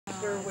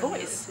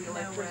voice. The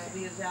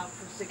electricity is out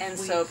for 6 And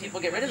weeks. so people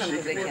get rid of them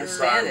because they can't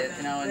stand it,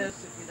 you know.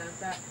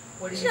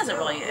 And she doesn't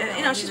really,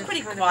 you know, she's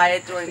pretty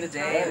quiet during the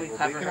day. We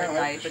cover her at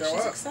night, but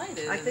she's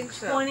excited. I think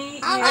so. 20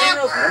 years. I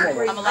don't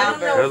know if I'm a loud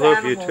bird. I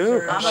love you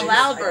too. I'm a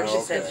loud bird, she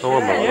said. Oh,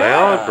 I'm a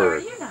loud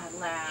bird. You're not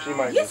loud. She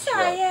might Yes, be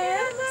I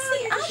am.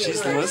 See, I'm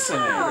She's loud.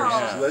 listening.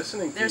 She's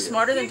listening to They're you.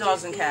 smarter than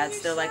dogs and cats.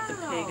 They're like the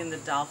pig and the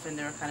dolphin.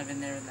 They're kind of in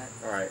there in that.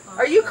 All right.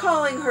 Are you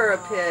calling her a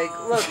pig?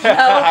 Look,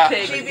 No,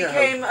 pig. she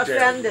became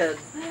offended.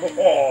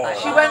 Oh.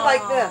 She went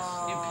like this.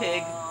 You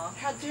pig.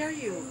 How dare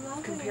you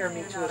compare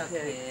me to a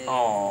pig?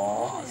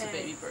 Aww. She's a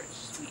baby bird.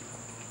 She's sweet.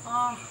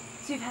 Oh,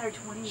 so you've had her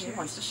 20 years. She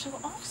wants to show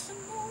off some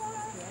more.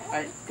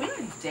 Right. We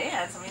can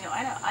dance. I mean,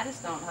 I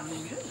just don't have any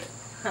music.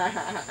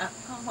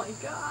 Oh my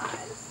god.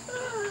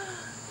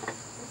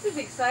 This is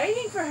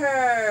exciting for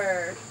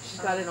her. She's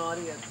got an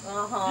audience.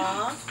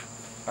 Uh-huh.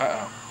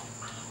 Uh-oh.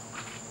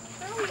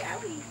 Owie,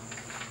 owie.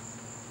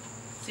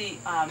 See,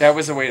 That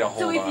was a way to hold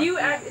So if on.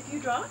 you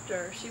dropped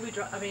her, she would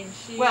drop. I mean,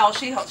 she. well,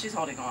 she's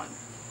holding on,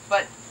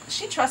 but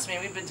she trusts me.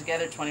 We've been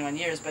together 21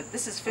 years, but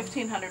this is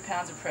 1,500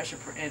 pounds of pressure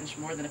per inch,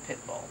 more than a pit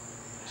bull.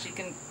 She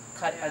can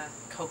cut a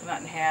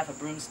coconut in half, a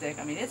broomstick.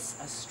 I mean, it's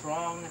a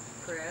strong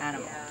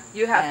animal.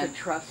 You have And to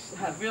trust,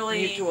 have really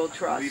mutual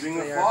trust. Leaving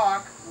the there.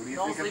 flock. What do you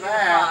Noel's think of leaving the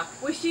that?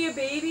 flock. Was she a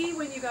baby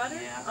when you got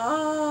her? Yeah.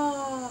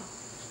 Oh.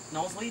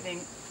 Noel's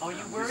leaving. Oh, you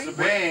It's worried? a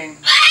bang.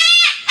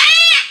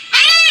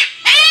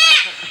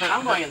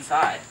 I'm going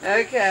inside.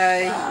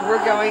 Okay,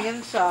 we're going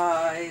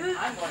inside.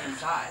 I'm going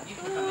inside. You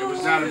can come It in.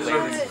 was not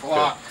observing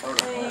flock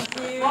protocol.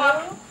 Thank you.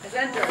 Flock is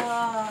entered.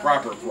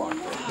 Proper flock.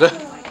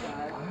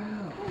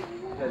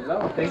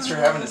 Hello. Thanks for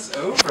having us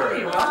over.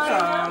 You're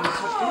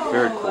welcome.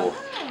 Very cool.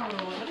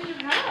 What do you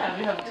have?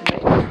 You have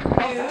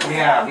tomato.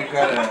 Yeah, we've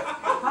got a